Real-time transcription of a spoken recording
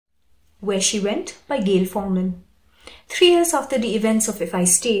Where She Went by Gayle Forman. 3 years after the events of If I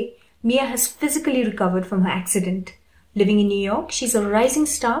Stay, Mia has physically recovered from her accident. Living in New York, she's a rising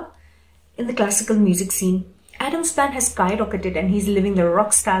star in the classical music scene. Adam's band has skyrocketed and he's living the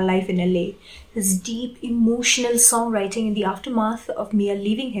rock star life in LA. His deep, emotional songwriting in the aftermath of Mia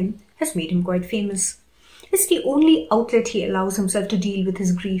leaving him has made him quite famous. It's the only outlet he allows himself to deal with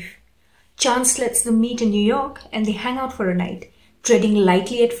his grief. Chance lets them meet in New York and they hang out for a night, treading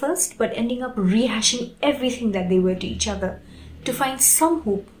lightly at first but ending up rehashing everything that they were to each other to find some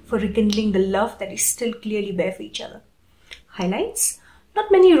hope for rekindling the love that they still clearly bear for each other. Highlights?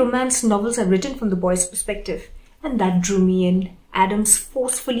 Not many romance novels are written from the boy's perspective, and that drew me in. Adam's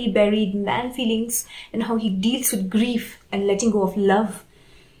forcefully buried man feelings and how he deals with grief and letting go of love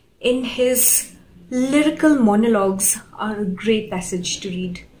in his lyrical monologues are a great passage to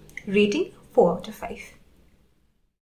read. Rating 4 out of 5.